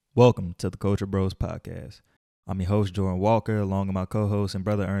Welcome to the Culture Bros Podcast. I'm your host, Jordan Walker, along with my co-host and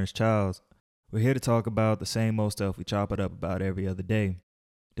brother, Ernest Childs. We're here to talk about the same old stuff we chop it up about every other day.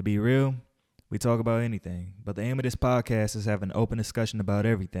 To be real, we talk about anything, but the aim of this podcast is to have an open discussion about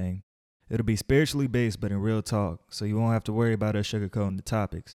everything. It'll be spiritually based, but in real talk, so you won't have to worry about us sugarcoating the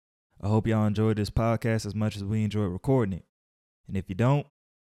topics. I hope y'all enjoyed this podcast as much as we enjoyed recording it. And if you don't,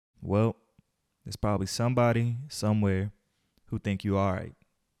 well, there's probably somebody, somewhere, who think you all right.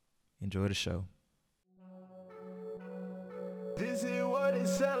 Enjoy the show. This is what it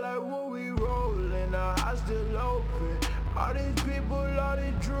sound like when we rollin', our eyes still open. All these people, all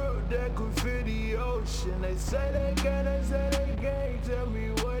the drip that could fit the ocean. They say they can, they say they can't. Tell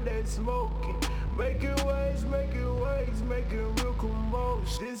me what they smoking. Making waves, making real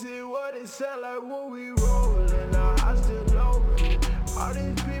commotion. This is what it sound like when we rollin', our eyes still open. All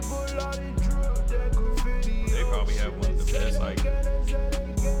these people, all the drip that could fit the ocean. They probably have one of the best,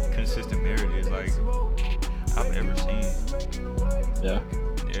 consistent marriages, I've ever seen.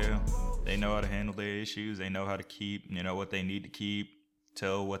 Yeah. They know how to handle their issues. They know how to keep, what they need to keep,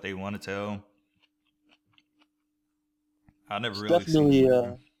 tell what they want to tell. I never It's really definitely,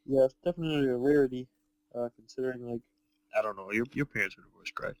 seen it's definitely a rarity, considering, I don't know, your parents were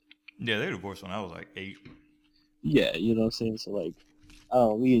divorced, correct? Yeah, they divorced when I was 8. Yeah, you know what I'm saying? So, I don't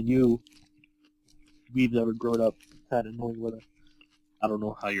know, me and you, we've never grown up kind of knowing I don't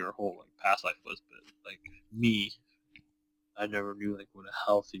know how your whole, past life was, but, me, I never knew, what a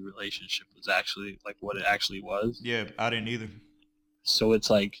healthy relationship was actually, what it actually was. Yeah, I didn't either. So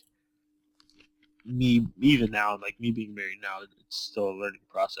it's, me, even now, me being married now, it's still a learning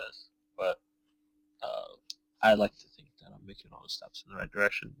process, but I like to think that I'm making all the steps in the right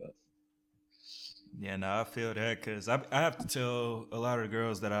direction, but... Yeah, no, I feel that because I have to tell a lot of the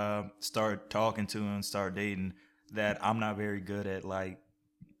girls that I start talking to and start dating that I'm not very good at,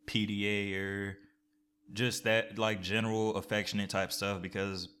 PDA or just that, general affectionate type stuff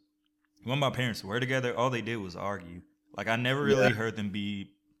because when my parents were together, all they did was argue. I never really heard them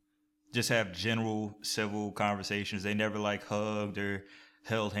just have general civil conversations. They never hugged or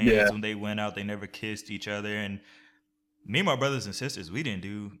held hands when they went out. They never kissed each other. And me and my brothers and sisters, we didn't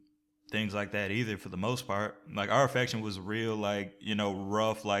do things like that either for the most part. Our affection was real,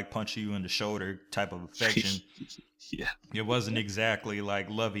 rough, punch you in the shoulder type of affection. Yeah. It wasn't exactly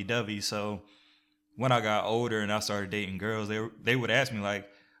lovey-dovey. So when I got older and I started dating girls, they would ask me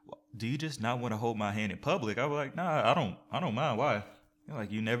do you just not want to hold my hand in public? I was like, nah, I don't mind. Why? They're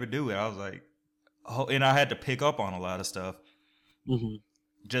like, you never do it. I was like, oh, and I had to pick up on a lot of stuff. Mm-hmm.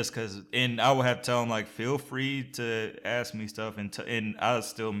 Just because, and I would have to tell them feel free to ask me stuff, and I'll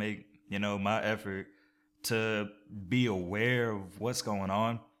still make my effort to be aware of what's going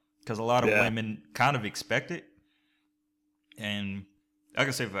on, because a lot of women kind of expect it. And I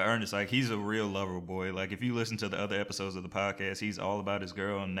can say for Ernest, he's a real lover boy. If you listen to the other episodes of the podcast, he's all about his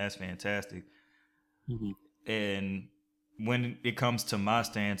girl, and that's fantastic. Mm-hmm. And when it comes to my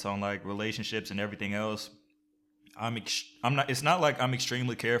stance on relationships and everything else, I'm not. It's not like I'm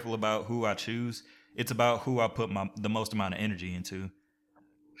extremely careful about who I choose. It's about who I put the most amount of energy into.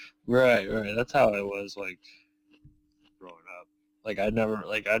 Right. That's how I was growing up. I never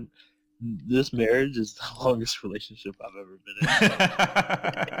this marriage is the longest relationship I've ever been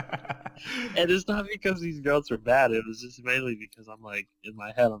in. And it's not because these girls are bad. It was just mainly because I'm in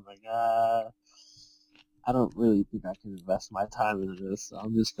my head I'm I don't really think I can invest my time into this. So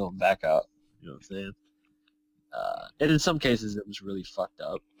I'm just going back out. You know what I'm saying? And in some cases it was really fucked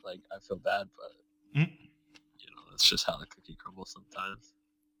up. I feel bad, but that's just how the cookie crumbles sometimes.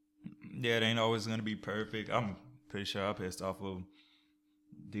 Yeah, it ain't always gonna be perfect. I'm pretty sure I pissed off a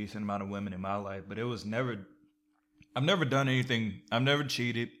decent amount of women in my life, but it was never. I've never done anything. I've never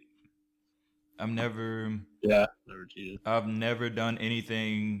cheated. Never cheated. I've never done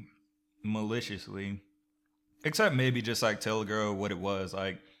anything maliciously, except maybe just tell a girl what it was,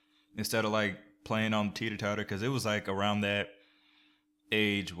 instead of playing on the teeter-totter, because it was around that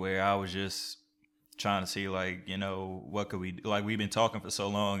age where I was just trying to see what could we do. We've been talking for so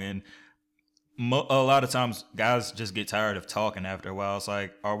long, and a lot of times guys just get tired of talking after a while. It's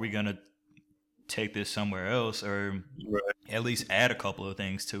are we gonna take this somewhere else, or at least add a couple of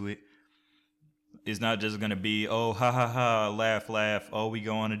things to it? It's not just gonna be, oh, ha ha ha, laugh, oh, we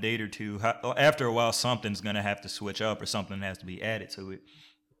go on a date or two. After a while something's gonna have to switch up, or something has to be added to it.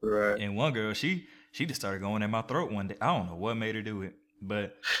 Right. And one girl, she just started going in my throat one day. I don't know what made her do it,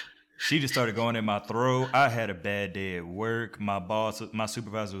 but she just started going in my throat. I had a bad day at work. My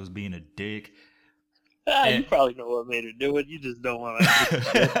supervisor was being a dick. You probably know what made her do it. You just don't want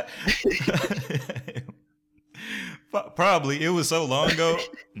to. Probably. It was so long ago.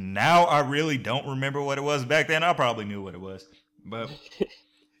 Now I really don't remember what it was. Back then, I probably knew what it was. But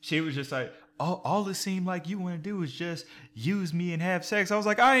she was just like, all it seemed like you want to do is just use me and have sex. I was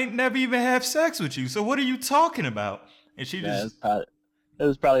like, I ain't never even have sex with you. So what are you talking about? And she just... It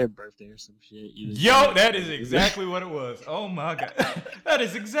was probably her birthday or some shit. Yo, that is exactly what it was. Oh, my God. That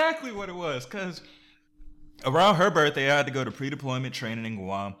is exactly what it was. Because around her birthday, I had to go to pre-deployment training in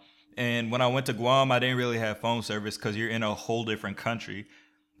Guam. And when I went to Guam, I didn't really have phone service because you're in a whole different country.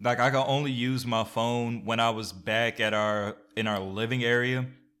 Like, I could only use my phone when I was back in our living area.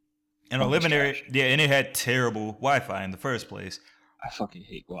 In our living area, yeah, and it had terrible Wi-Fi in the first place. I fucking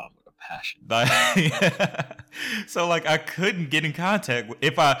hate Guam with a passion. So, like, I couldn't get in contact with...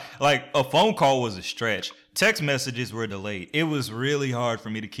 a phone call was a stretch. Text messages were delayed. It was really hard for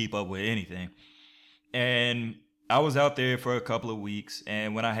me to keep up with anything. And I was out there for a couple of weeks,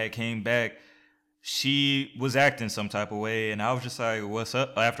 and when I had came back, she was acting some type of way, and I was just like, what's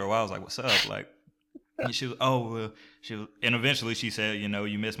up? After a while, I was like, what's up? Like, and she was, and eventually she said,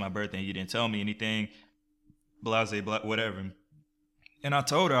 you missed my birthday and you didn't tell me anything, blase, blah, whatever. And I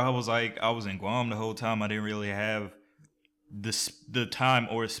told her, I was like, I was in Guam the whole time. I didn't really have the time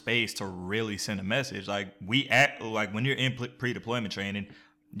or space to really send a message. Like, when you're in pre-deployment training,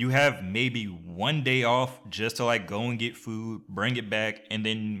 you have maybe one day off just to like go and get food, bring it back, and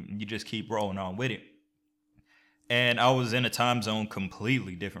then you just keep rolling on with it. And I was in a time zone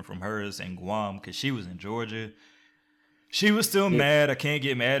completely different from hers in Guam because she was in Georgia. She was still mad. I can't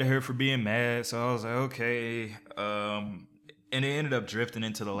get mad at her for being mad. So I was like, okay. And it ended up drifting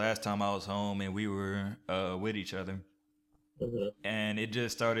into the last time I was home and we were with each other. Mm-hmm. And it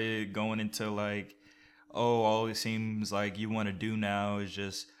just started going into like, all it seems like you want to do now is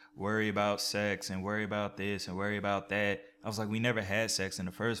just worry about sex and worry about this and worry about that. I was like, we never had sex in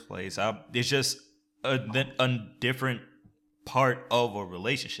the first place. It's just a different part of a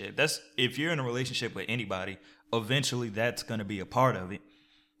relationship. That's if you're in a relationship with anybody, eventually that's going to be a part of it.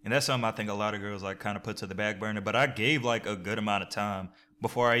 And that's something I think a lot of girls like kind of put to the back burner. But I gave like a good amount of time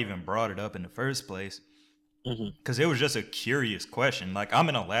before I even brought it up in the first place. Because it was just a curious question. Like, I'm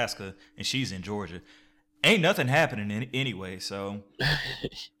in Alaska and she's in Georgia. Ain't nothing happening anyway, so...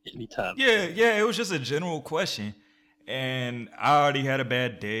 Anytime. Yeah, it was just a general question. And I already had a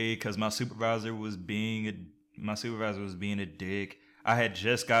bad day because my supervisor was being a dick. I had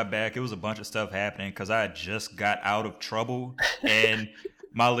just got back. It was a bunch of stuff happening because I had just got out of trouble. And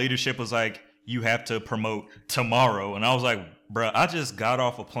my leadership was like, you have to promote tomorrow. And I was like, bruh, I just got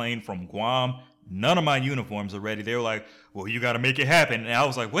off a plane from Guam. None of my uniforms are ready. They were like, well, you got to make it happen. And I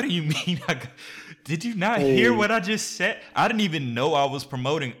was like, what do you mean? Did you not hear what I just said? I didn't even know I was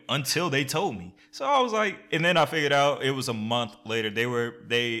promoting until they told me. So I was like, and then I figured out it was a month later.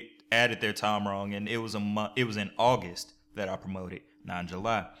 They added their time wrong, and it was in August that I promoted, not in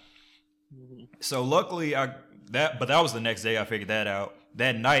July. So luckily but that was the next day I figured that out.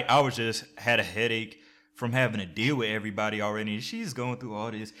 That night I had a headache from having to deal with everybody already. And she's going through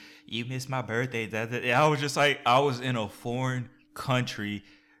all this. You missed my birthday. I was just like, I was in a foreign country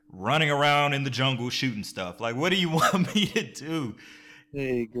running around in the jungle shooting stuff. Like, what do you want me to do?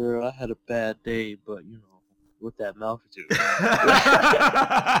 Hey, girl, I had a bad day, but, with that altitude.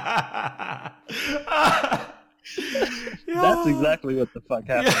 That's exactly what the fuck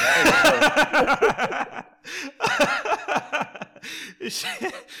happened.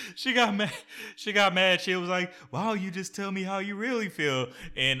 She got mad. She got mad. She was like, why don't you just tell me how you really feel?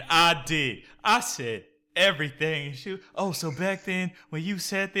 And I did. I said everything. So back then when you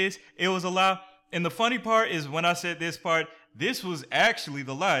said this, it was a lie. And the funny part is when I said this part, this was actually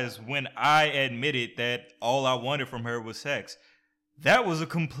the lie, is when I admitted that all I wanted from her was sex. That was a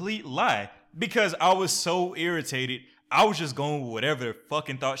complete lie because I was so irritated. I was just going with whatever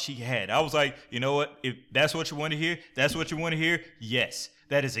fucking thought she had. I was like, you know what? If that's what you want to hear, that's what you want to hear. Yes,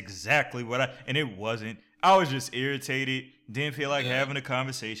 that is exactly what and it wasn't. I was just irritated. Didn't feel like having a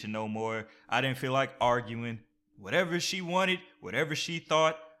conversation no more. I didn't feel like arguing. Whatever she wanted, whatever she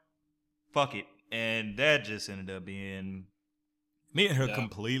thought, fuck it. And that just ended up being, me and her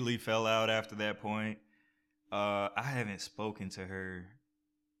completely fell out after that point. I haven't spoken to her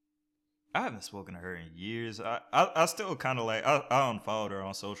in years. I still kind of like, I unfollowed her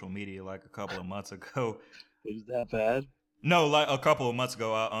on social media like a couple of months ago. Is that bad? No, like a couple of months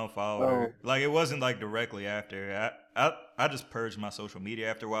ago, I unfollowed her. Like, it wasn't like directly after. I just purged my social media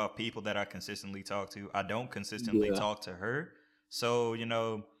after a while. People that I consistently talk to, I don't consistently talk to her. So,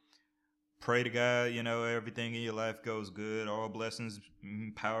 pray to God, everything in your life goes good. All blessings,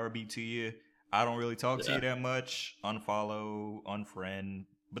 power be to you. I don't really talk to you that much. Unfollow, unfriend.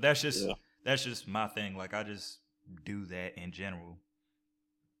 But that's just my thing. Like, I just do that in general.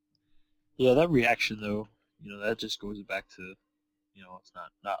 Yeah, that reaction though, that just goes back to, it's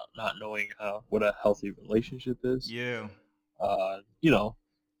not knowing what a healthy relationship is. Yeah. You know,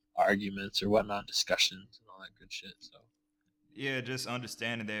 arguments or whatnot, discussions and all that good shit. So Yeah, just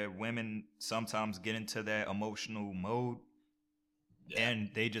understanding that women sometimes get into that emotional mode yeah, and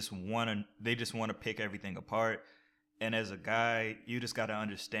they just want to pick everything apart. And as a guy, you just got to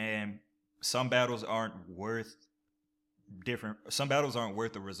understand some battles aren't worth some battles aren't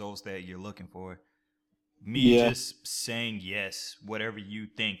worth the results that you're looking for. Me yeah, just saying yes, whatever you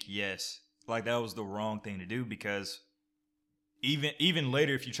think yes, like that was the wrong thing to do, because even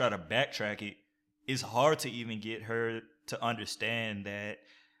later if you try to backtrack it, it's hard to even get her to understand that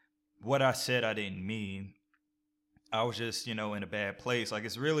what I said I didn't mean. I was just, in a bad place. Like,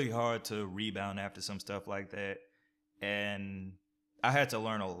 it's really hard to rebound after some stuff like that. And I had to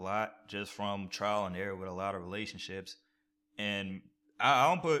learn a lot just from trial and error with a lot of relationships. And I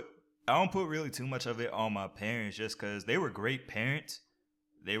don't put really too much of it on my parents, just because they were great parents.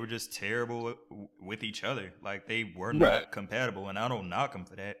 They were just terrible with each other. Like, they were right. not compatible, and I don't knock them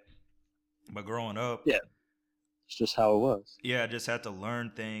for that. But growing up, Yeah, it's just how it was. yeah, I just had to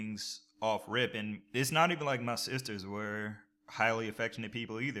learn things off rip. And it's not even like my sisters were highly affectionate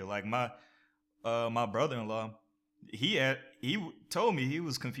people either. Like my brother-in-law, he told me he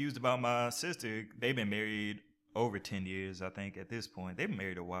was confused about my sister. They've been married over 10 years, I think, at this point. They've been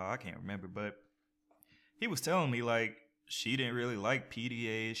married a while, I can't remember, but he was telling me like she didn't really like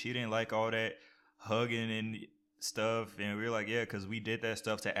PDA, she didn't like all that hugging and stuff. And we were like, yeah, because we did that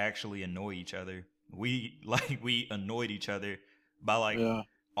stuff to actually annoy each other. We annoyed each other by like Yeah.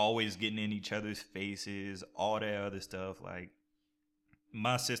 always getting in each other's faces, all that other stuff. Like,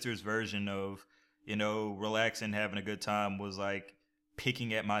 my sister's version of, relaxing, having a good time was like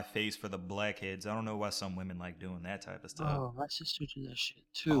picking at my face for the blackheads. I don't know why some women like doing that type of stuff. Oh, my sister did that shit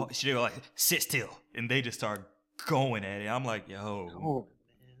Oh, too. she was like, sit still. And they just start going at it. I'm like, yo, Oh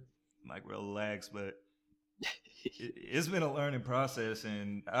like, relax. But it's been a learning process.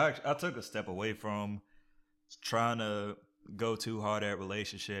 And I took a step away from trying to go too hard at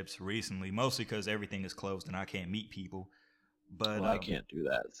relationships recently, mostly because everything is closed and I can't meet people. But well, I can't do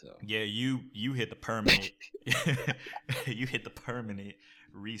that. So yeah, you hit the permanent. You hit the permanent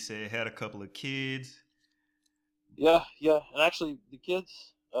reset. Had a couple of kids. yeah, and actually the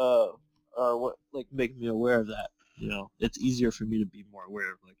kids are what like make me aware of that. It's easier for me to be more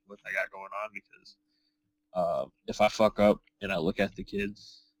aware of like what I got going on because if I fuck up and I look at the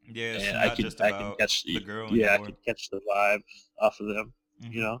kids Yeah, it's and not just I can about catch the girl I anymore. can catch the vibe off of them,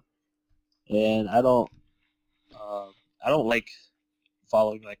 Mm-hmm. and uh, I don't like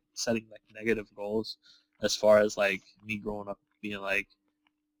following like setting like negative goals as far as like me growing up being like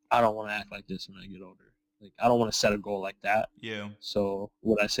I don't want to act like this when I get older. Like I don't want to set a goal like that. Yeah, So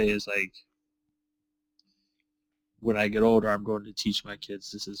what I say is like when I get older, I'm going to teach my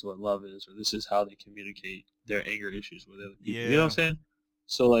kids this is what love is, or this is how they communicate their anger issues with other people. You know what I'm yeah, saying?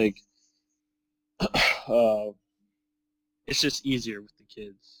 So like, uh, it's just easier with the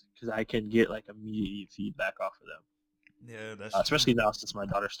kids because I can get like immediate feedback off of them, yeah. That's true. especially now since my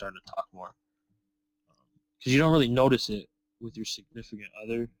daughter's starting to talk more. Because you don't really notice it with your significant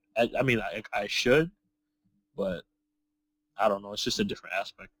other. I mean, I should, but I don't know. It's just a different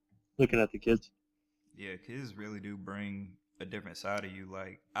aspect. Looking at the kids. Yeah, kids really do bring a different side of you.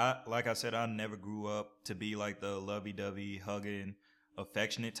 Like I said, I never grew up to be like the lovey-dovey, hugging,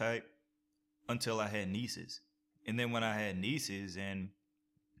 affectionate type until I had nieces. And then when I had nieces, and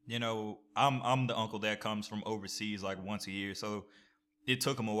I'm the uncle that comes from overseas like once a year, so it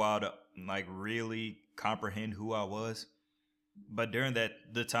took them a while to like really comprehend who I was. But during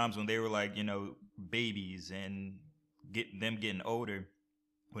the times when they were like, babies and getting older,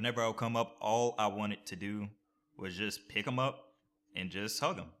 whenever I would come up, all I wanted to do was just pick them up and just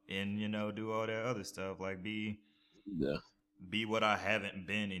hug them and do all that other stuff, like Yeah. be what I haven't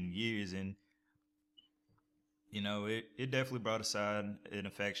been in years. And it definitely brought an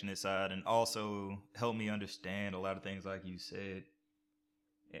affectionate side, and also helped me understand a lot of things like you said.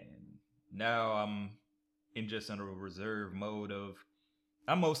 And now I'm in a reserve mode of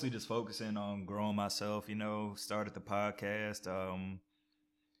I'm mostly just focusing on growing myself, started the podcast,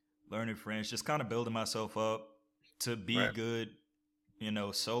 learning French, just kind of building myself up to be Right. good,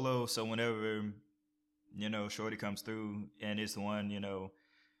 solo. So whenever, Shorty comes through and it's the one,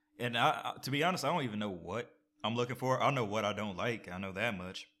 and to be honest, I don't even know what I'm looking for. I know what I don't like. I know that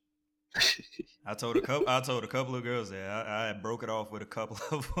much. I told a couple of girls that I broke it off with a couple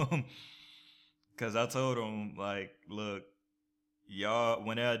of them because I told them like, look, y'all,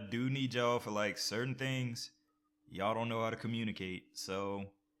 when I do need y'all for like certain things, y'all don't know how to communicate.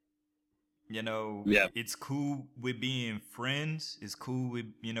 So, Yeah. it's cool with being friends. It's cool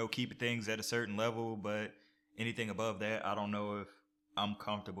with, keeping things at a certain level. But anything above that, I don't know if I'm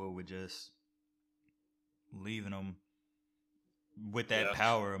comfortable with just leaving them with that Yeah.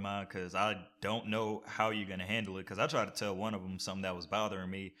 power of mine, because I don't know how you're going to handle it. Because I tried to tell one of them something that was bothering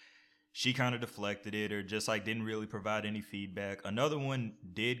me. She kind of deflected it, or just like didn't really provide any feedback. Another one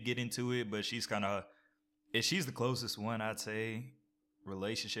did get into it, but she's the closest one, I'd say,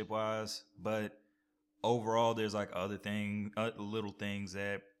 relationship wise. But overall, there's like little things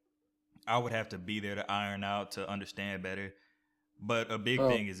that I would have to be there to iron out to understand better. But a big Oh.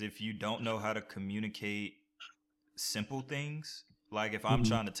 thing is, if you don't know how to communicate simple things, like if I'm Mhm.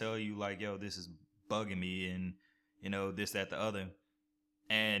 trying to tell you like, yo, this is bugging me, and this, that, the other,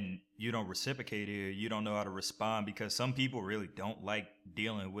 and you don't reciprocate it, or you don't know how to respond, because some people really don't like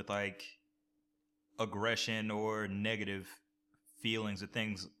dealing with like aggression or negative feelings or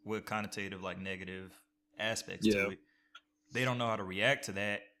things with connotative like negative aspects Yeah. to it. They don't know how to react to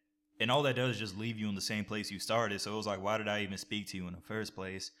that. And all that does is just leave you in the same place you started. So it was like, why did I even speak to you in the first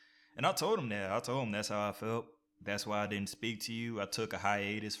place? And I told him that. I told him that's how I felt. That's why I didn't speak to you. I took a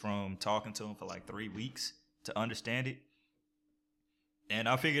hiatus from talking to him for like 3 weeks to understand it. And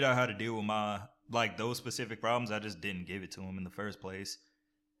I figured out how to deal with those specific problems. I just didn't give it to him in the first place.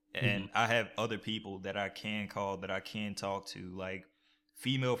 And I have other people that I can call, that I can talk to, like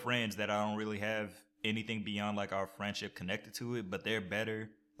female friends that I don't really have anything beyond like our friendship connected to it, but they're better.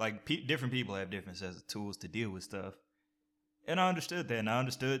 Like different people have different sets of tools to deal with stuff. And I understood that. And I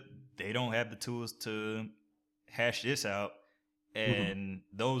understood they don't have the tools to hash this out. And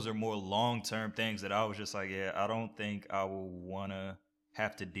those are more long-term things that I was just like, yeah, I don't think I will want to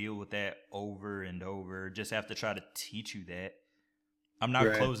have to deal with that over and over. Just have to try to teach you that. I'm not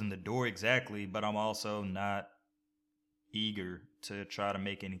Right. closing the door exactly, but I'm also not eager to try to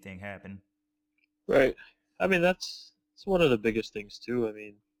make anything happen. Right. I mean, that's one of the biggest things too. I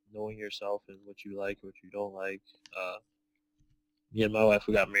mean, knowing yourself and what you like, what you don't like. Me and my wife,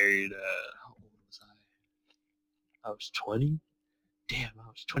 we got married. How old was I? I was 20. Damn, I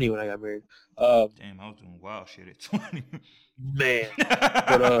was 20 when I got married. Damn, I was doing wild shit at 20. Man.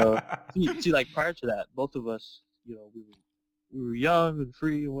 But see, like prior to that, both of us, we were young and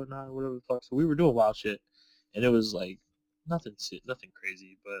free and whatnot, whatever the fuck. So we were doing wild shit, and it was like nothing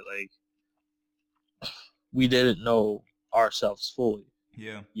crazy, but like we didn't know ourselves fully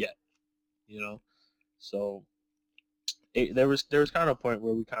Yeah. yet, you know. So there was kind of a point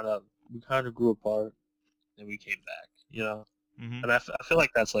where we kind of grew apart, and we came back, Mm-hmm. And I feel like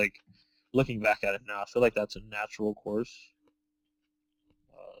that's like looking back at it now, I feel like that's a natural course.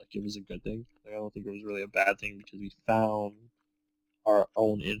 Like it was a good thing. Like I don't think it was really a bad thing because we found our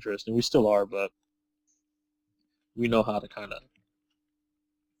own interest, and we still are, but we know how to kind of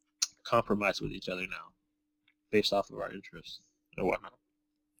compromise with each other now, based off of our interests and whatnot,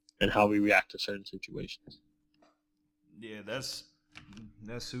 and how we react to certain situations. Yeah, that's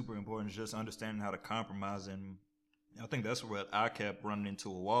super important. Is just understanding how to compromise, and I think that's what I kept running into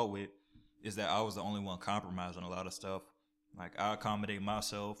a wall with, is that I was the only one compromising a lot of stuff. Like I accommodate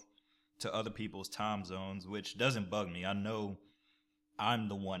myself to other people's time zones, which doesn't bug me. I know I'm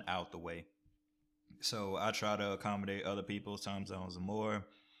the one out the way. So I try to accommodate other people's time zones more.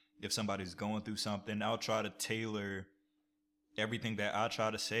 If somebody's going through something, I'll try to tailor everything that I try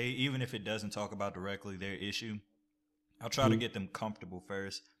to say, even if it doesn't talk about directly their issue. I'll try to Mhm. get them comfortable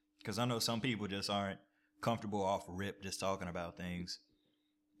first, because I know some people just aren't comfortable off rip just talking about things.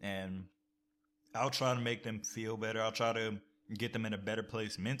 And I'll try to make them feel better. I'll try to get them in a better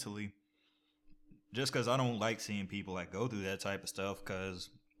place mentally, just because I don't like seeing people like go through that type of stuff. Because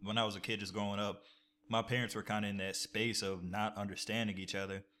when I was a kid just growing up, my parents were kind of in that space of not understanding each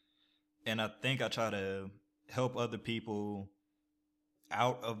other. And I think I try to help other people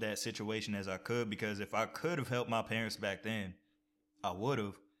out of that situation as I could, because if I could have helped my parents back then, I would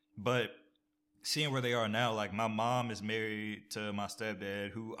have. But seeing where they are now, like my mom is married to my stepdad,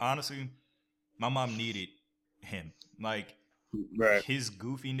 who honestly, my mom needed him. Like Right. his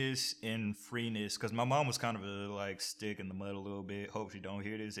goofiness and freeness, because my mom was kind of a like stick in the mud a little bit. Hope she don't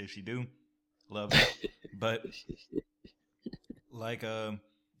hear this. If she do, love you. But like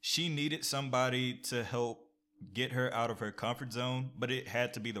she needed somebody to help get her out of her comfort zone, but it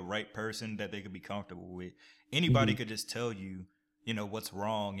had to be the right person that they could be comfortable with. Anybody Mhm. could just tell you, what's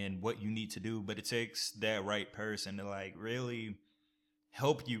wrong and what you need to do, but it takes that right person to like really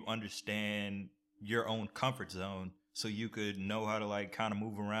help you understand your own comfort zone, so you could know how to like kind of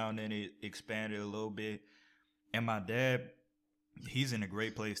move around in it, expand it a little bit. And my dad, he's in a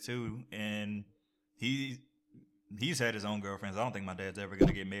great place too, and he he's had his own girlfriends. I don't think my dad's ever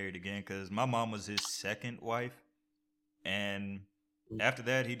gonna get married again because my mom was his second wife, and after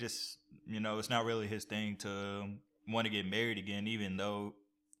that, he just, it's not really his thing to want to get married again. Even though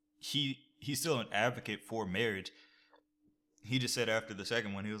he's still an advocate for marriage, he just said after the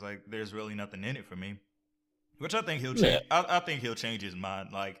second one, he was like, "There's really nothing in it for me," which I think he'll Yeah. change. I think he'll change his mind,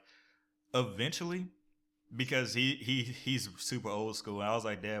 like eventually, because he's super old school. And I was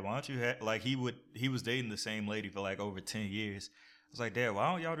like, Dad, why don't you like he was dating the same lady for like over 10 years. I was like, Dad,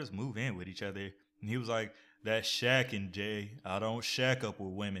 why don't y'all just move in with each other? And he was like, that's shacking, Jay. I don't shack up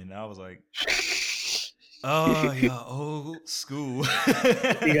with women. And I was like, oh, yeah, old school.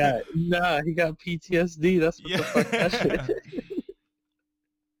 he got PTSD. That's what the fuck that Yeah. shit.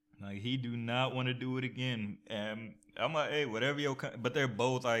 Like he do not want to do it again. And I'm like, hey, whatever but they're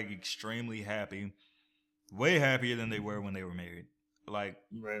both like extremely happy. Way happier than they were when they were married. Like,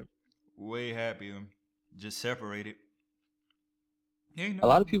 Right. way happier. Just separated. A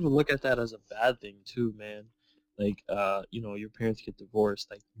lot of people look at that as a bad thing too, man. Like, your parents get divorced.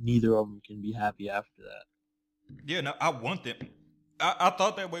 Like, neither of them can be happy after that. Yeah, no, I want them. I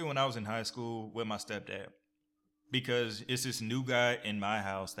thought that way when I was in high school with my stepdad. Because it's this new guy in my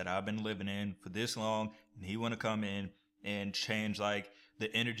house that I've been living in for this long, and he want to come in and change like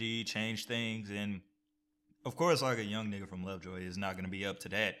the energy, change things, and of course, like a young nigga from Lovejoy is not gonna be up to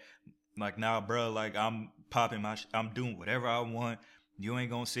that. Like, nah, bro, like I'm popping I'm doing whatever I want. You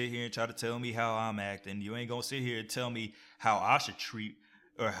ain't gonna sit here and try to tell me how I'm acting. You ain't gonna sit here and tell me how I should treat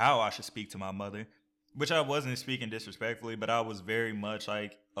or how I should speak to my mother. Which I wasn't speaking disrespectfully, but I was very much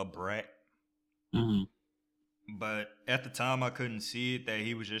like a brat. Mm-hmm. But at the time, I couldn't see it that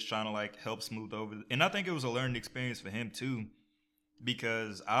he was just trying to like help smooth over. And I think it was a learning experience for him too,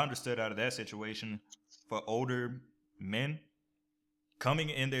 because I understood out of that situation for older men coming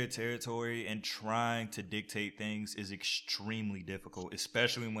in their territory and trying to dictate things is extremely difficult,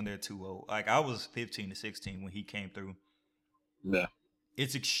 especially when they're too old. Like I was 15 to 16 when he came through. Yeah.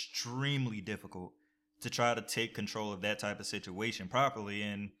 It's extremely difficult to try to take control of that type of situation properly.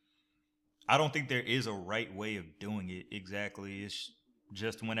 And I don't think there is a right way of doing it exactly. It's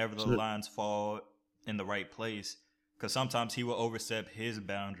just whenever the lines fall in the right place. Because sometimes he will overstep his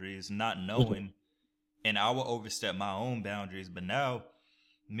boundaries not knowing, and I will overstep my own boundaries. But now,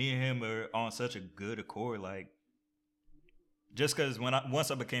 me and him are on such a good accord. Like, just because once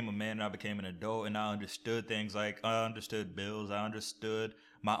I became a man and I became an adult and I understood things, like I understood bills, I understood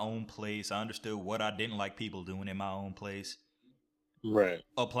my own place, I understood what I didn't like people doing in my own place. Right.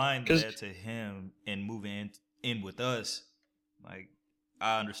 Applying that to him and moving in with us, like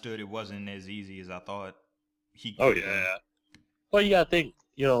I understood it wasn't as easy as I thought he could. Oh yeah. Well, you gotta think,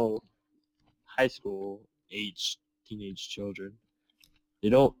 high school age teenage children, they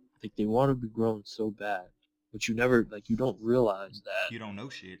don't like they want to be grown so bad, but you never you don't realize that You don't know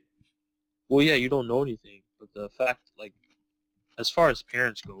shit. Well, yeah, you don't know anything, but the fact as far as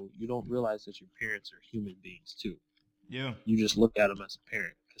parents go, you don't realize that your parents are human beings too. Yeah. You just look at them as a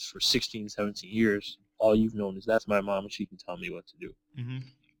parent because for 16, 17 years, all you've known is that's my mom and she can tell me what to do. Mm-hmm.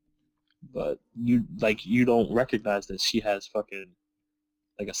 But you don't recognize that she has fucking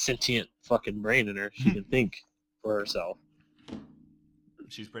a sentient fucking brain in her. She can think for herself.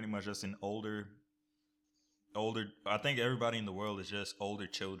 She's pretty much just an older. I think everybody in the world is just older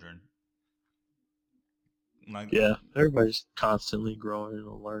children. Like, yeah, everybody's constantly growing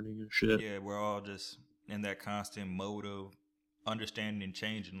and learning and shit. Yeah, we're all just in that constant mode of understanding and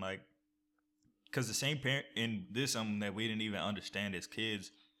changing. Like, because the same parent in this something that we didn't even understand as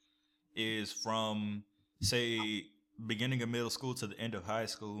kids is from, say, beginning of middle school to the end of high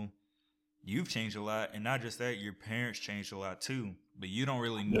school. You've changed a lot, and not just that, your parents changed a lot too. But you don't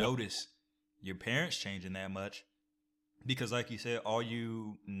really notice your parents changing that much because, like you said, all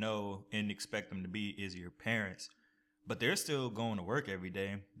you know and expect them to be is your parents. But they're still going to work every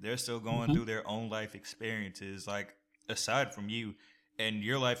day. They're still going through their own life experiences, like aside from you. And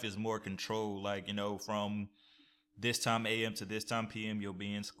your life is more controlled, like, from this time AM to this time PM, you'll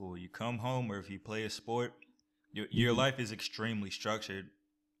be in school. You come home, or if you play a sport, your life is extremely structured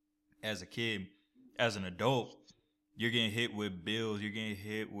as a kid. As an adult, you're getting hit with bills. You're getting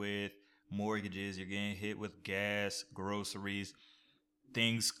hit with mortgages. You're getting hit with gas, groceries,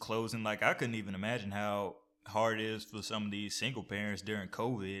 things closing. Like, I couldn't even imagine how hard it is for some of these single parents during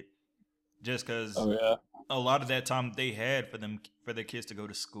COVID, just because a lot of that time they had for their kids to go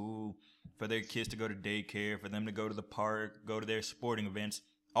to school, for their kids to go to daycare, for them to go to the park, go to their sporting events,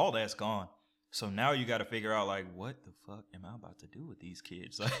 all that's gone. So now you got to figure out, like, what the fuck am I about to do with these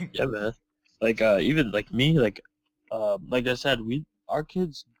kids? Like, yeah, man. Even me, like I said, our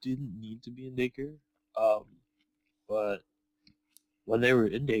kids didn't need to be in daycare. but when they were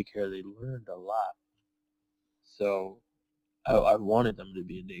in daycare, they learned a lot. So I wanted them to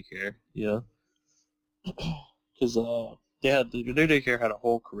be in daycare, because they had their daycare had a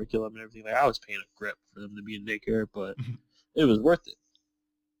whole curriculum and everything. Like I was paying a grip for them to be in daycare, but it was worth it.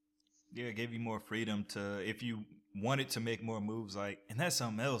 Yeah, it gave you more freedom to if you wanted to make more moves. Like, and that's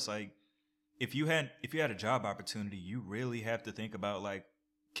something else. Like, if you had a job opportunity, you really have to think about like,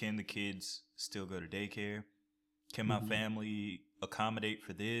 can the kids still go to daycare? Can my Hmm. family accommodate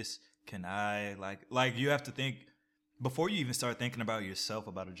for this? Can I like you have to think before you even start thinking about yourself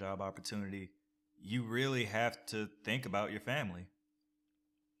about a job opportunity. You really have to think about your family.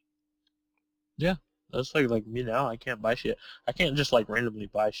 Yeah, that's like me now. I can't buy shit. I can't just like randomly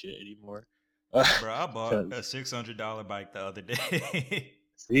buy shit anymore. Bro, I bought a Because $600 bike the other day.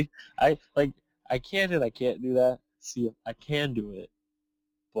 see, I can and I can't do that. See, I can do it,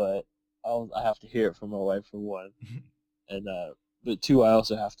 but I have to hear it from my wife for one, and but two, I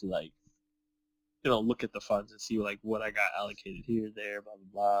also have to like look at the funds and see like what I got allocated here, there, blah blah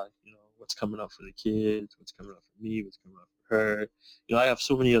blah. What's coming up for the kids, what's coming up for me, what's coming up for her. I have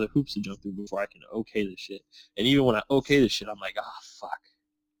so many other hoops to jump through before I can okay this shit. And even when I okay this shit, I'm like, ah, fuck.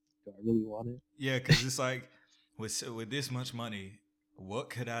 Do I really want it? Yeah, because it's like with this much money, what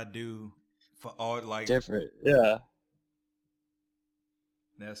could I do for all like Different, yeah.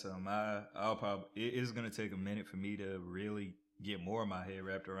 that's I'll probably it's gonna take a minute for me to really get more of my head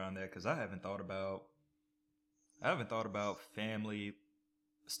wrapped around that because I haven't thought about family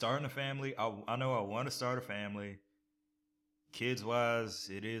starting a family. I know I want to start a family. Kids wise,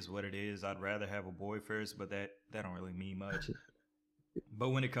 it is what it is. I'd rather have a boy first, but that don't really mean much. But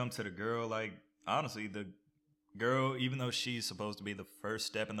when it comes to the girl, like honestly, the girl, even though she's supposed to be the first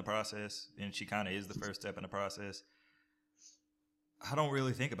step in the process, and she kind of is the first step in the process, I don't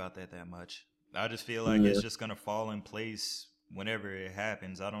really think about that much. I just feel like it's Yeah. just gonna fall in place whenever it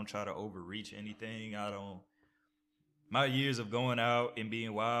happens. I don't try to overreach anything. I don't. My years of going out and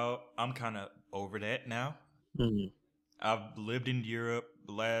being wild, I'm kind of over that now. Mm-hmm. I've lived in Europe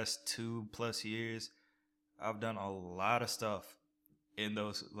the last 2+ years. I've done a lot of stuff in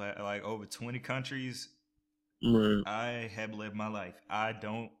those like over 20 countries. Right. I have lived my life. I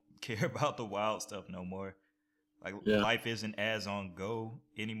don't care about the wild stuff no more. Like Yeah. life isn't as on go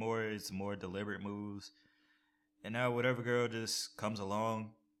anymore. It's more deliberate moves. And now whatever girl just comes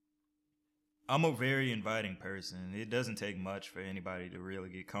along, I'm a very inviting person. It doesn't take much for anybody to really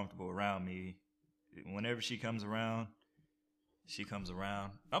get comfortable around me. Whenever she comes around, she comes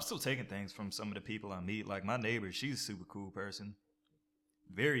around. I'm still taking things from some of the people I meet. Like my neighbor, she's a super cool person,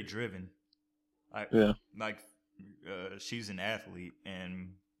 very driven. I Yeah. like she's an athlete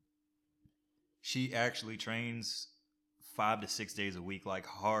and she actually trains 5 to 6 days a week, like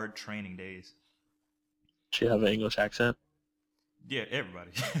hard training days. She have an English accent. Yeah,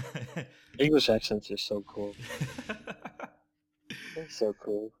 everybody. English accents are so cool. They're so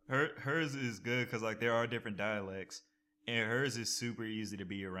cool. Hers is good because like there are different dialects, and hers is super easy to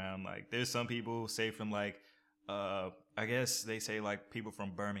be around. Like there's some people say from like, I guess they say like people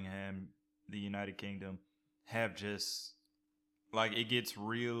from Birmingham, the United Kingdom, have just like it gets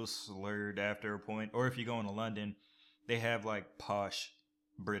real slurred after a point. Or if you go into London, they have like posh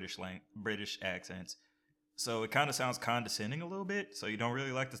British accents. So it kind of sounds condescending a little bit. So you don't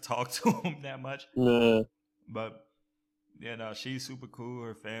really like to talk to them that much. Nah. But yeah, no, she's super cool.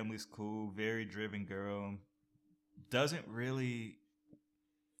 Her family's cool. Very driven girl. Doesn't really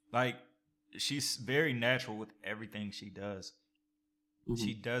like. She's very natural with everything she does. Mm-hmm.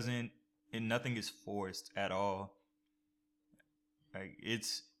 She doesn't, and nothing is forced at all. Like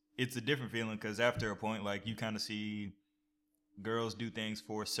it's a different feeling because after a point, like you kind of see girls do things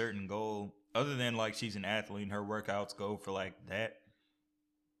for a certain goal. Other than like she's an athlete and her workouts go for like that.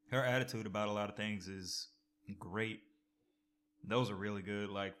 Her attitude about a lot of things is great. Those are really good,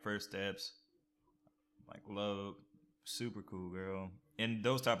 like first steps. Like love, super cool girl. And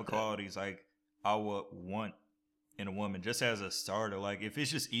those type of Yeah. qualities, like I would want in a woman, just as a starter. Like if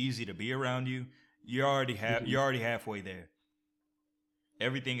it's just easy to be around you, Mm-hmm. you're already halfway there.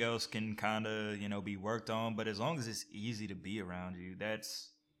 Everything else can kind of be worked on, but as long as it's easy to be around you, that's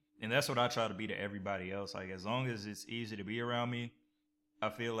what I try to be to everybody else. Like as long as it's easy to be around me, I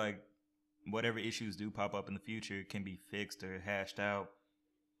feel like whatever issues do pop up in the future can be fixed or hashed out.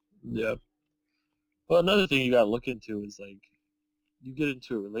 Yeah. Well, another thing you gotta look into is like you get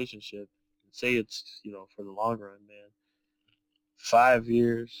into a relationship, say it's for the long run, man. 5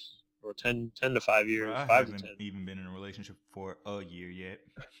 years or 10 to 5 years, Bro, I 5 to haven't even been in a relationship for a year yet.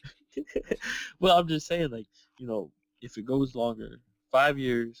 10. Well, I'm just saying, like, if it goes longer, 5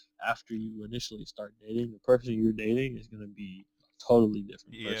 years after you initially start dating, the person you're dating is going to be a totally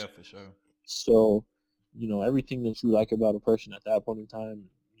different Yeah, person. for sure. So, everything that you like about a person at that point in time,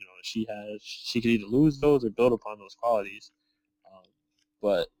 she could either lose those or build upon those qualities.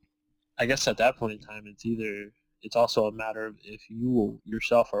 But I guess at that point in time, it's also a matter of if you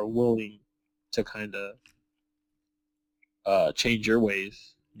yourself are willing to kind of change your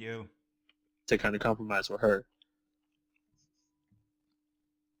ways Yeah. to kind of compromise with her.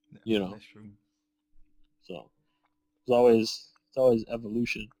 That's true. So it's always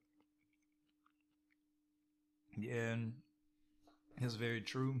evolution. Yeah, and it's very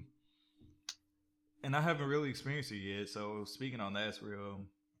true. And I haven't really experienced it yet. So speaking on that,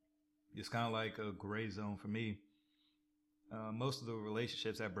 it's kind of like a gray zone for me. Most of the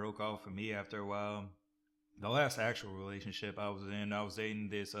relationships that broke off for me after a while, the last actual relationship I was dating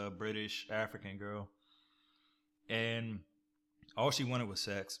this British African girl, and all she wanted was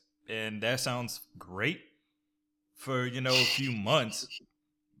sex, and that sounds great for a few months,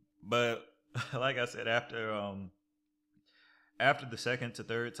 but like I said, after the second to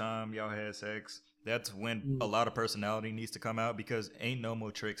third time y'all had sex, that's when a lot of personality needs to come out because ain't no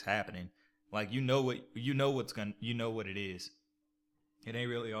more tricks happening. Like you know what it is. It ain't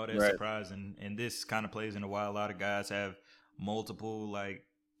really all that Right. surprising, and this kind of plays into why a lot of guys have multiple like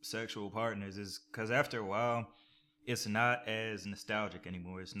sexual partners. Is because after a while, it's not as nostalgic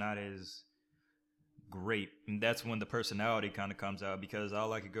anymore. It's not as great, and that's when the personality kind of comes out because I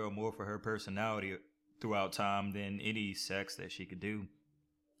like a girl more for her personality throughout time than any sex that she could do.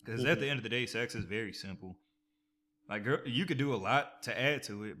 Because at the end of the day, sex is very simple. Like, girl, you could do a lot to add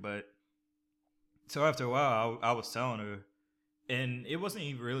to it, but so after a while, I was telling her, and it wasn't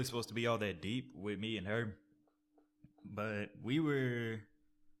even really supposed to be all that deep with me and her, but we were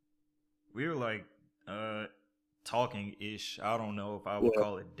like talking ish. I don't know if I would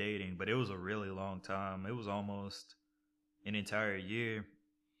call it dating, but it was a really long time. It was almost an entire year,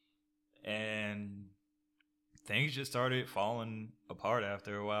 and things just started falling apart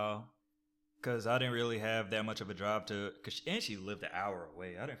after a while because I didn't really have that much of a drive and she lived an hour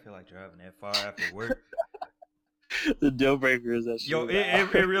away. I didn't feel like driving that far after work. The deal breaker is that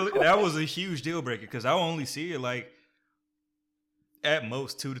it really, that was a huge deal breaker because I only see her like at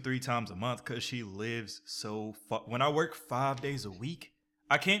most 2 to 3 times a month because she lives so far. When I work 5 days a week,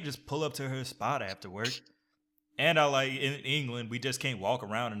 I can't just pull up to her spot after work. And I like in England, we just can't walk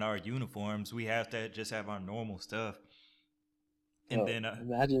around in our uniforms. We have to just have our normal stuff. And then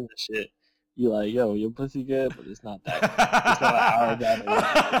imagine the shit. You like, yo, your pussy good, but it's not that. It's not an hour down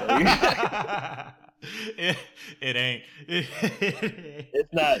the it ain't.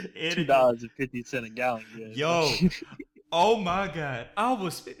 It's not $2.50 a gallon. Good. Yo, oh my God, I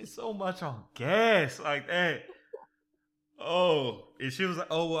was spending so much on gas like that. Oh, and she was like,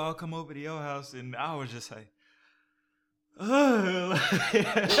 "Oh, well, I'll come over to your house," and I was just like. Oh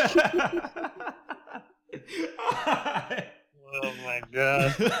my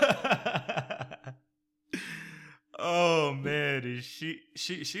God. Oh man, and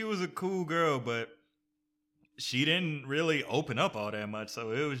she was a cool girl, but she didn't really open up all that much.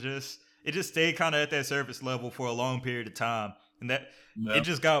 So it just stayed kind of at that surface level for a long period of time, and it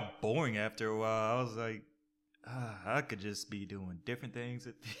just got boring after a while. I was like, I could just be doing different things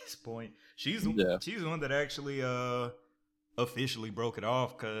at this point. She's the one that actually officially broke it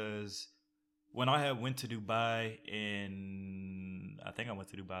off because when I had went to Dubai I think I went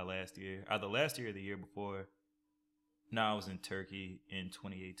to Dubai last year, either last year or the year before. No, I was in Turkey in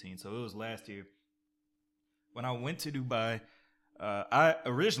 2018, so it was last year. When I went to Dubai, I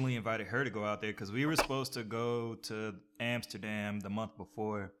originally invited her to go out there because we were supposed to go to Amsterdam the month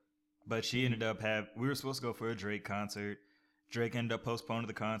before, but she ended up we were supposed to go for a Drake concert. Drake ended up postponing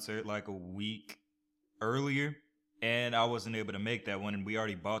the concert like a week earlier. And I wasn't able to make that one, and we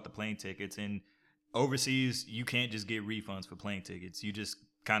already bought the plane tickets. And overseas, you can't just get refunds for plane tickets. You just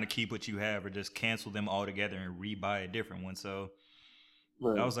kind of keep what you have or just cancel them altogether and re-buy a different one. So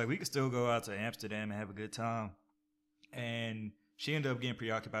I was like, we could still go out to Amsterdam and have a good time. And she ended up getting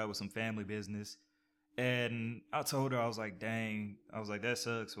preoccupied with some family business. And I told her, I was like, dang. I was like, that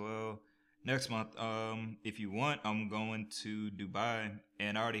sucks. Well, next month, if you want, I'm going to Dubai,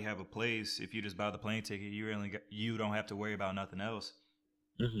 and I already have a place. If you just buy the plane ticket, you don't have to worry about nothing else.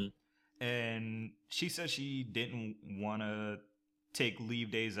 Mm-hmm. And she said she didn't want to take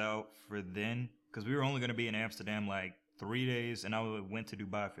leave days out for then, because we were only going to be in Amsterdam like 3 days, and I went to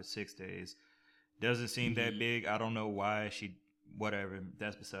Dubai for 6 days. Doesn't seem that big. I don't know why whatever.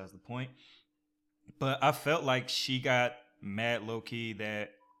 That's besides the point. But I felt like she got mad low-key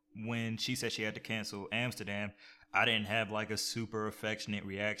that when she said she had to cancel Amsterdam, I didn't have like a super affectionate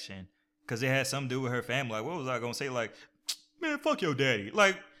reaction because it had something to do with her family. Like, what was I gonna say? Like, man, fuck your daddy.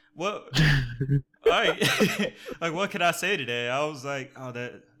 Like, what? Like, like, what could I say to that? I was like, oh,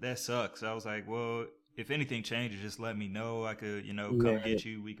 that sucks. I was like, well, if anything changes, just let me know. I could, come Right. get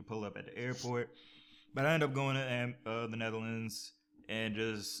you. We could pull up at the airport. But I ended up going to the Netherlands and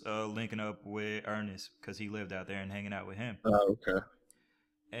just linking up with Ernest because he lived out there and hanging out with him. Oh, okay.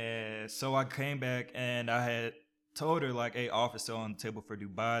 And so I came back and I had told her like, hey, offer still on the table for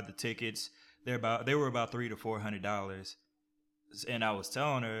Dubai. The tickets they were about $300 to $400. And I was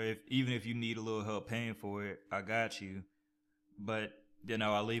telling her even if you need a little help paying for it, I got you. But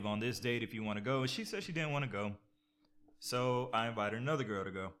I leave on this date if you want to go. And she said she didn't want to go. So I invited another girl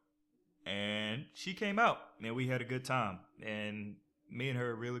to go. And she came out and we had a good time. And me and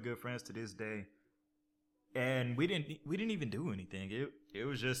her are really good friends to this day. And we didn't even do anything. It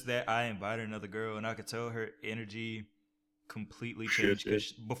was just that I invited another girl and I could tell her energy completely changed.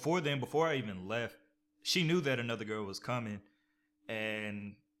 Cause before I even left, she knew that another girl was coming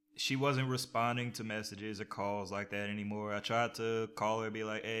and she wasn't responding to messages or calls like that anymore. I tried to call her and be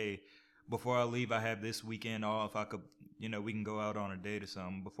like, hey, before I leave, I have this weekend off. I could, we can go out on a date or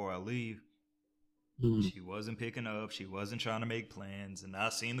something before I leave. She wasn't picking up. She wasn't trying to make plans. And I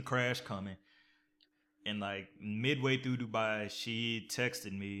seen the crash coming. And like midway through Dubai, she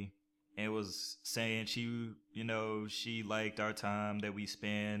texted me and was saying she liked our time that we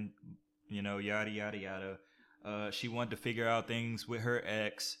spent, yada, yada, yada. She wanted to figure out things with her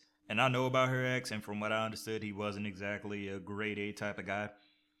ex. And I know about her ex. And from what I understood, he wasn't exactly a grade A type of guy.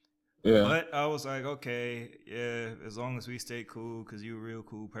 Yeah. But I was like, okay, yeah, as long as we stay cool, because you're a real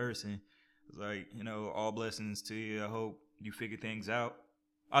cool person. It's like, all blessings to you. I hope you figure things out.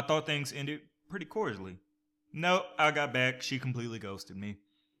 I thought things ended pretty cordially. No, I got back. She completely ghosted me.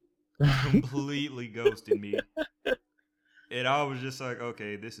 Completely ghosted me. And I was just like,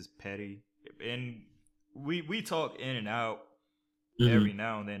 okay, this is petty. And we talk in and out every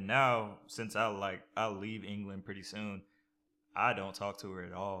now and then. Now, since I'll leave England pretty soon, I don't talk to her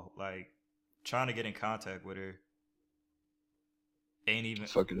at all. Like, trying to get in contact with her ain't even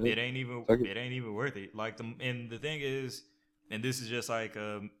it ain't even worth it. Like the thing is, and this is just like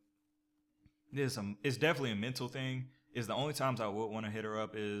it's definitely a mental thing. Is the only times I would want to hit her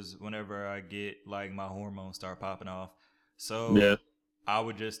up is whenever I get like my hormones start popping off. So Yeah. I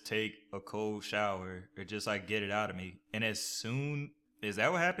would just take a cold shower or just like get it out of me. And as soon as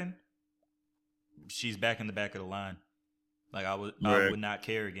that would happen, she's back in the back of the line. Like I would not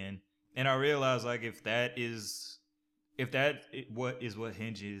care again. And I realized like if that is what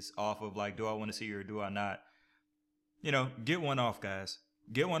hinges off of like, do I want to see her or do I not? Get one off, guys.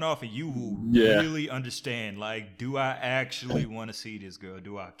 Get one off and you will really understand. Like, do I actually want to see this girl?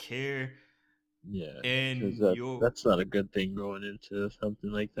 Do I care? Yeah. And that's not a good thing going into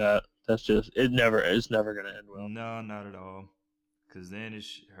something like that. That's just it's never gonna end well. No, not at all. Cause then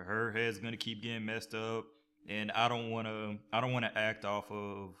her head's gonna keep getting messed up, and I don't wanna act off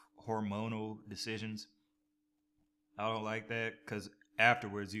of hormonal decisions. I don't like that because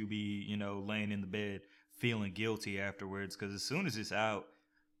afterwards you be laying in the bed feeling guilty afterwards. Because as soon as it's out,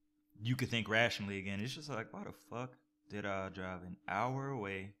 you could think rationally again. It's just like, why the fuck did I drive an hour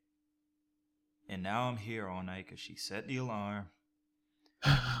away? And now I'm here all night because she set the alarm.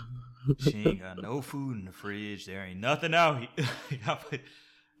 She ain't got no food in the fridge. There ain't nothing out here.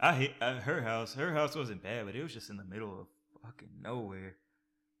 I hit her house. Her house wasn't bad, but it was just in the middle of fucking nowhere.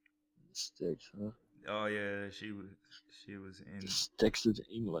 Sticks, huh? Oh yeah, she was in sticks to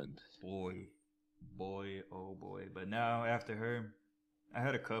England. Boy, oh boy. But now after her, I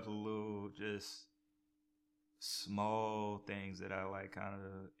had a couple of little just small things that I like kind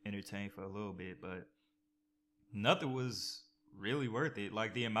of entertained for a little bit, but nothing was really worth it.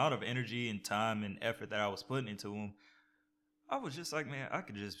 Like the amount of energy and time and effort that I was putting into them, I was just like, man, I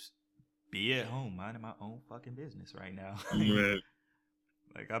could just be at home minding my own fucking business right now. Right.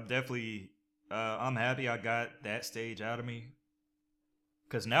 Like I'm definitely, I'm happy I got that stage out of me.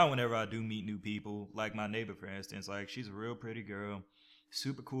 Cause now whenever I do meet new people, like my neighbor for instance, like she's a real pretty girl,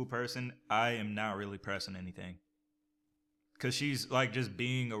 super cool person. I am not really pressing anything. Cause she's like just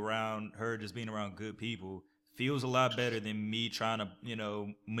being around good people feels a lot better than me trying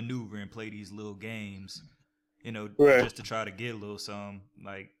to, maneuver and play these little games, just to try to get a little something.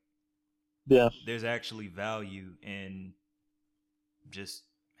 Like, yeah, there's actually value in just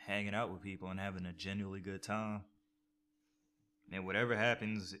hanging out with people and having a genuinely good time. And whatever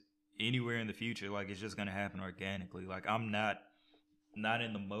happens anywhere in the future, like it's just gonna happen organically. Like I'm not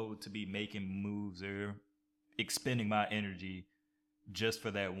in the mode to be making moves or expending my energy just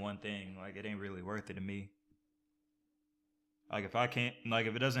for that one thing. Like it ain't really worth it to me. Like if I can't, like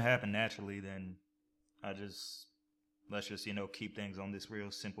if it doesn't happen naturally, then let's just keep things on this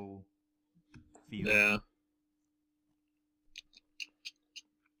real simple feel. Yeah.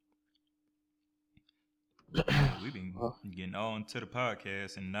 We've been getting on to the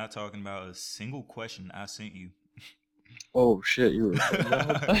podcast and not talking about a single question I sent you. Oh shit, you were recording that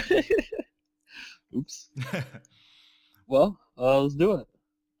whole time? Oops. Well, let's do it,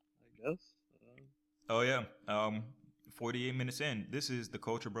 I guess. Oh yeah. 48 minutes in. This is the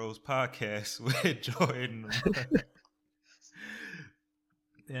Culture Bros podcast with Jordan.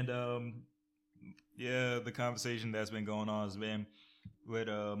 And yeah, the conversation that's been going on has been with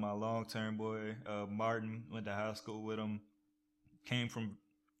my long-term boy Martin. Went to high school with him. Came from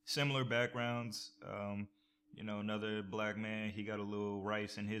similar backgrounds. Another black man. He got a little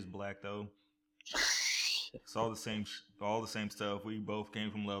rice in his black though. It's all the same stuff. We both came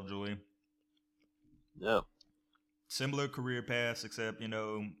from Lovejoy. Yeah. Similar career paths, except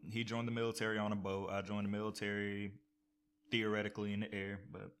he joined the military on a boat. I joined the military theoretically in the air,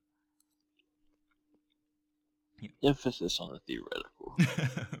 but Emphasis on the theoretical.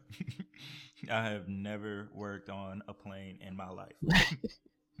 I have never worked on a plane in my life.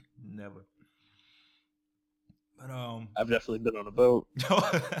 Never. But I've definitely been on a boat.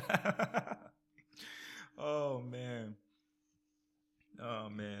 Oh man.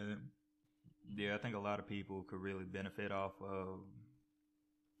 Yeah, I think a lot of people could really benefit off of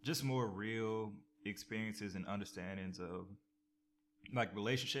just more real experiences and understandings of like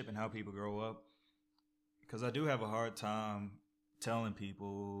relationship and how people grow up. Because I do have a hard time telling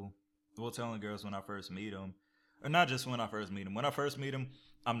girls when I first meet them, or not just when I first meet them. When I first meet them,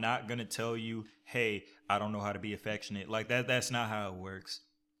 I'm not gonna tell you, "Hey, I don't know how to be affectionate." Like that. That's not how it works.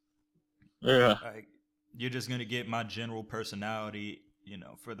 Yeah. Like you're just gonna get my general personality,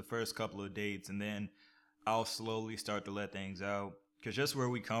 for the first couple of dates, and then I'll slowly start to let things out. Because just where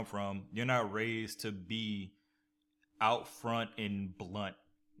we come from, you're not raised to be out front and blunt.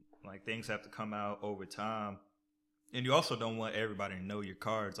 Like things have to come out over time. And you also don't want everybody to know your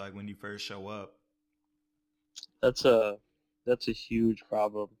cards like when you first show up. That's a huge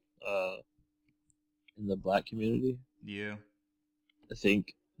problem in the black community. Yeah. I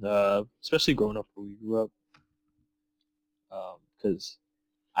think, especially growing up where we grew up, because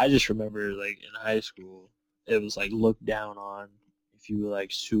I just remember like in high school, it was like looked down on if you were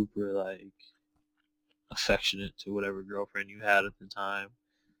like super like affectionate to whatever girlfriend you had at the time,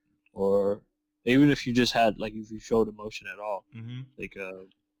 or even if you just had like if you showed emotion at all, like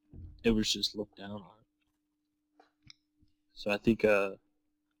it was just looked down on. So I think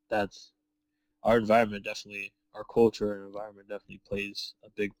that's our environment definitely, our culture and environment definitely plays a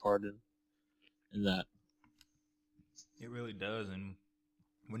big part in that. It really does. And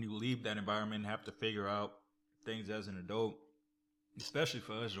when you leave that environment and have to figure out things as an adult, especially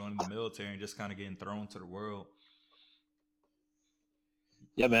for us joining the military and just kind of getting thrown to the world.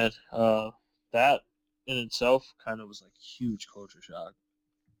 Yeah, man. That in itself kind of was like a huge culture shock.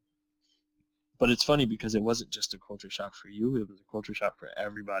 But it's funny because it wasn't just a culture shock for you; it was a culture shock for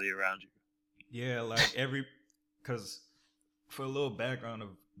everybody around you. Yeah, like because for a little background of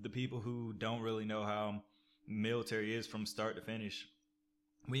the people who don't really know how military is from start to finish.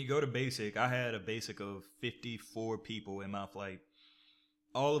 When you go to basic, I had a basic of 54 people in my flight.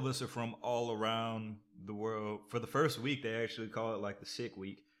 All of us are from all around the world. For the first week, they actually call it like the sick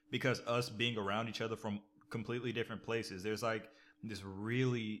week because us being around each other from completely different places. There's like this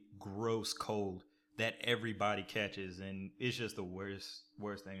really gross cold that everybody catches, and it's just the worst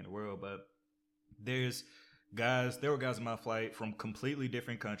thing in the world. But there were guys in my flight from completely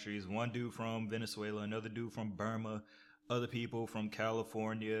different countries. One dude from Venezuela, another dude from Burma, other people from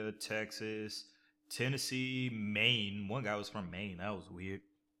California, Texas, Tennessee, Maine. One guy was from Maine. That was weird.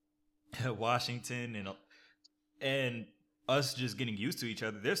 Washington and us just getting used to each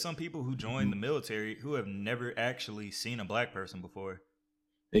other. There's some people who join the military who have never actually seen a black person before.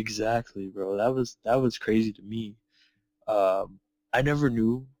 Exactly, bro. That was crazy to me. I never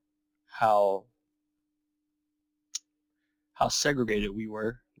knew how segregated we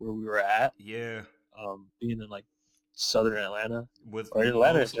were where we were at. Yeah. Being in like southern Atlanta With or in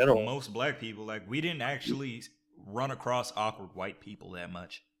Atlanta in general. most black people, like we didn't actually run across awkward white people that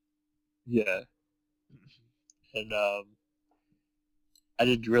much. Yeah. And I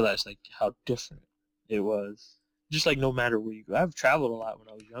didn't realize like how different it was. Just like no matter where you go. I've traveled a lot when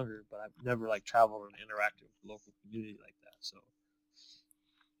I was younger, but I've never like traveled and interacted with the local community like that. So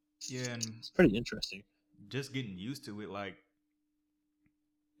yeah, and it's pretty interesting. Just getting used to it. Like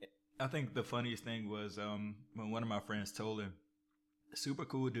I think the funniest thing was when one of my friends told him, super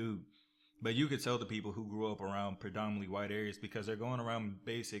cool dude. But you could tell the people who grew up around predominantly white areas because they're going around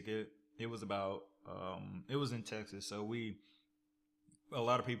basic. It was about it was in Texas, so a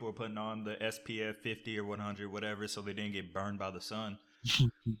lot of people were putting on the SPF 50 or 100, whatever, so they didn't get burned by the sun.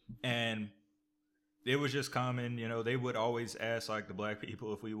 And it was just common, they would always ask like the black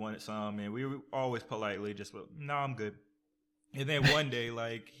people if we wanted some, and we would always politely just, no, I'm good. And then one day,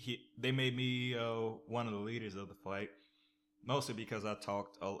 like they made me one of the leaders of the fight, mostly because I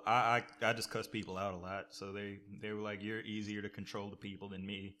talked. I just cussed people out a lot, so they were like, "You're easier to control the people than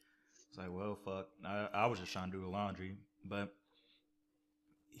me." It's like, well, fuck. I was just trying to do the laundry, but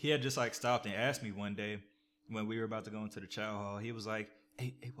he had just like stopped and asked me one day when we were about to go into the chow hall. He was like,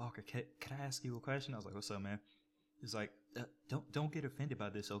 "Hey, Walker, can I ask you a question?" I was like, "What's up, man?" He's like, "Don't get offended by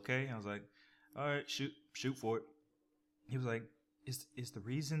this, okay?" I was like, "All right, shoot for it." He was like, "Is the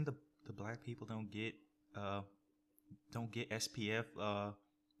reason the black people don't get SPF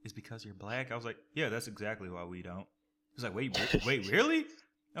is because you're black?" I was like, "Yeah, that's exactly why we don't." He was like, "Wait, really?"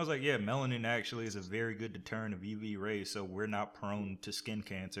 I was like, "Yeah, melanin actually is a very good deterrent of UV rays, so we're not prone to skin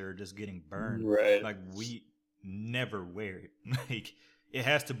cancer or just getting burned. Right. Like we never wear it. Like it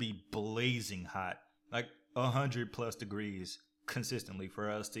has to be blazing hot, like 100+ degrees consistently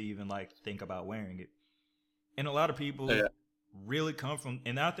for us to even like think about wearing it." And a lot of people really come from,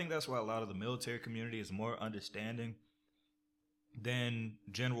 and I think that's why a lot of the military community is more understanding than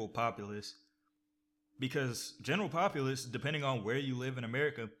general populace. Because general populace, depending on where you live in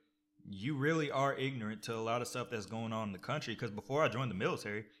America, you really are ignorant to a lot of stuff that's going on in the country. Because before I joined the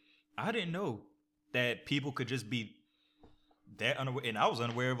military, I didn't know that people could just be that unaware, and I was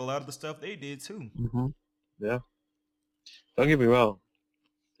unaware of a lot of the stuff they did too. Mm-hmm. Yeah. Don't get me wrong.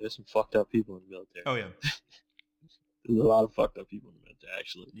 There's some fucked up people in the military. Oh yeah, There's a lot of fucked up people in the military,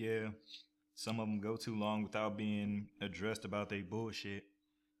 actually. yeah. Some of them go too long without being addressed about their bullshit,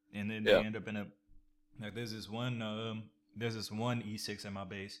 and then they end up in a like. There's this one E6 at my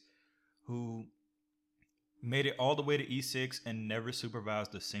base who made it all the way to E6 and never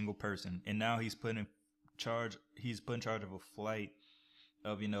supervised a single person, and now he's put in charge. He's put in charge of a flight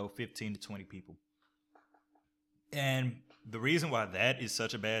of 15 to 20 people. And the reason why that is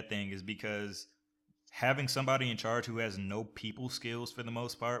such a bad thing is because having somebody in charge who has no people skills for the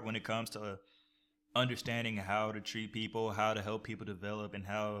most part when it comes to understanding how to treat people, how to help people develop, and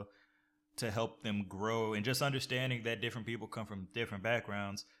how to help them grow, and just understanding that different people come from different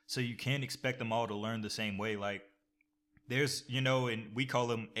backgrounds, so you can't expect them all to learn the same way. Like there's and we call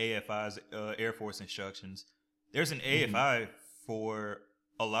them AFIs, Air Force instructions. There's an AFI for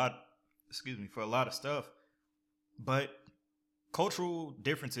a lot of stuff, but cultural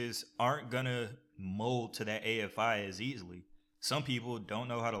differences aren't gonna mold to that AFI as easily. Some people don't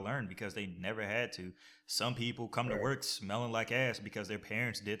know how to learn because they never had to. Some people come to work smelling like ass because their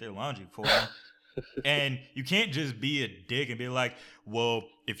parents did their laundry for them. And you can't just be a dick and be like, well,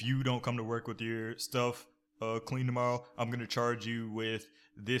 if you don't come to work with your stuff clean tomorrow, I'm going to charge you with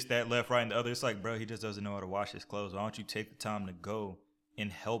this, that, left, right, and the other. It's like, bro, he just doesn't know how to wash his clothes. Why don't you take the time to go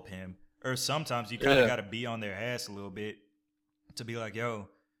and help him? Or sometimes you kind of got to be on their ass a little bit to be like, yo,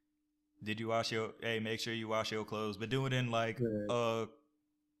 make sure you wash your clothes, but do it in like a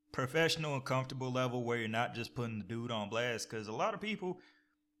professional and comfortable level where you're not just putting the dude on blast, because a lot of people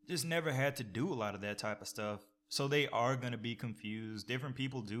just never had to do a lot of that type of stuff. So they are going to be confused. Different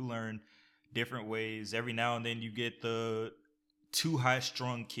people do learn different ways. Every now and then you get the too high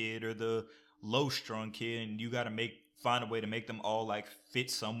strung kid or the low strung kid, and you got to find a way to make them all like fit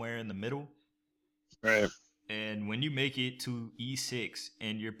somewhere in the middle. Right. And when you make it to E6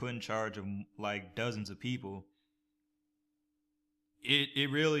 and you're put in charge of like dozens of people, it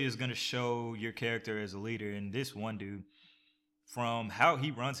really is going to show your character as a leader. And this one dude, from how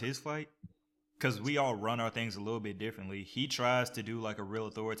he runs his flight, because we all run our things a little bit differently, he tries to do like a real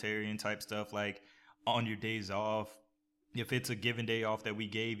authoritarian type stuff, like on your days off. If it's a given day off that we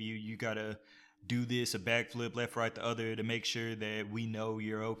gave you, you got to do this, a backflip, left, right, the other, to make sure that we know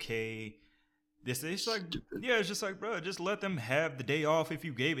you're okay. It's like, yeah, it's just like, bro, just let them have the day off if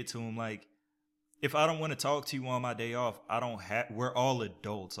you gave it to them. Like, if I don't want to talk to you on my day off, we're all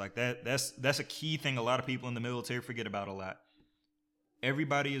adults. Like that's a key thing a lot of people in the military forget about a lot.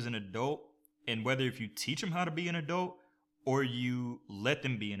 Everybody is an adult, and whether if you teach them how to be an adult or you let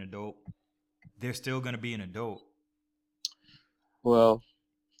them be an adult, they're still going to be an adult. Well,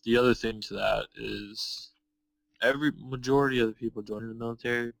 the other thing to that is majority of the people joining the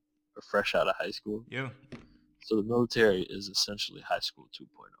military are fresh out of high school. Yeah. So the military is essentially high school 2.0.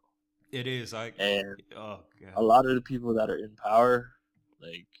 It is. And a lot of the people that are in power,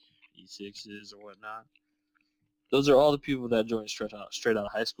 like E6s or whatnot, those are all the people that joined straight out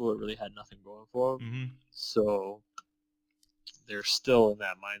of high school. It really had nothing going for them. Mm-hmm. So they're still in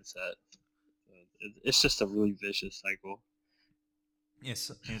that mindset. It's just a really vicious cycle.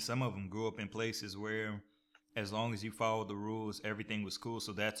 Yes, and some of them grew up in places where, as long as you followed the rules, everything was cool.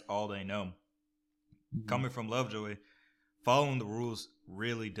 So that's all they know. Mm-hmm. Coming from Lovejoy, following the rules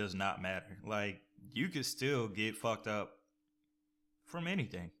really does not matter. Like, you could still get fucked up from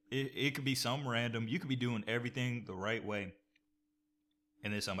anything. It could be some random. You could be doing everything the right way,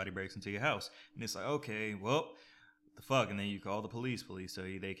 and then somebody breaks into your house, and it's like, okay, well, the fuck, and then you call the police. Police tell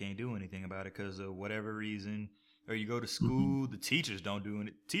you they can't do anything about it because of whatever reason. Or you go to school, the teachers don't do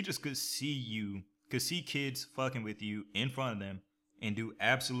it. Teachers could see kids fucking with you in front of them and do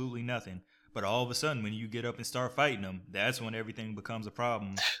absolutely nothing. But all of a sudden, when you get up and start fighting them, that's when everything becomes a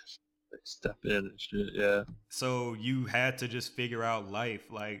problem. They step in and shit, yeah. So you had to just figure out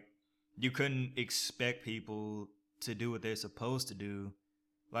life. Like, you couldn't expect people to do what they're supposed to do.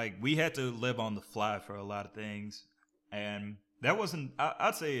 Like, we had to live on the fly for a lot of things. And that wasn't,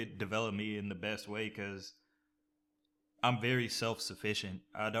 I'd say it developed me in the best way because I'm very self-sufficient.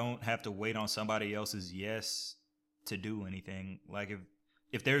 I don't have to wait on somebody else's yes to do anything. Like,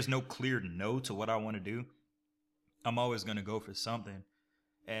 if there's no clear no to what I want to do, I'm always going to go for something.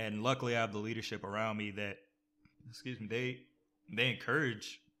 And luckily, I have the leadership around me that, they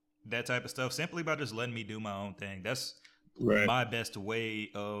encourage that type of stuff simply by just letting me do my own thing. That's Right. my best way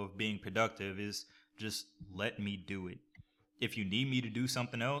of being productive is just let me do it. If you need me to do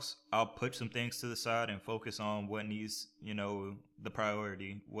something else, I'll put some things to the side and focus on what needs, what the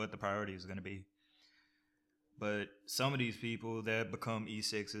priority is going to be. But some of these people that become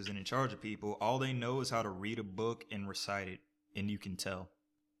E6s and in charge of people, all they know is how to read a book and recite it, and you can tell.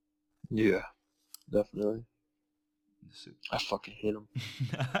 Yeah, definitely. I fucking hate them.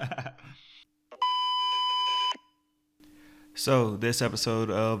 So this episode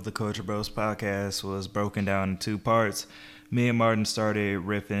of the Culture Bros podcast was broken down in 2 parts. Me and Martin started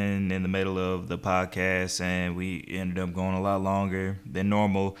riffing in the middle of the podcast, and we ended up going a lot longer than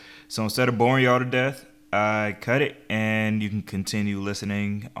normal. So instead of boring y'all to death, I cut it, and you can continue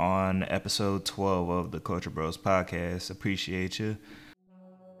listening on episode 12 of the Culture Bros podcast. Appreciate you.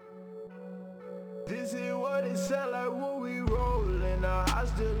 This is what it sound like when we rollin', our house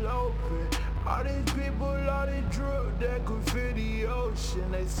still open. All these people, all this drip that could fit the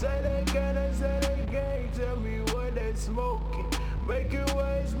ocean. They say they can, they say they can't. Tell me what they smoking. Making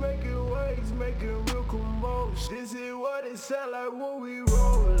waves, making real commotion. This is what it sound like when we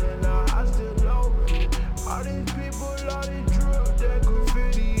rollin', our house still open. All these people,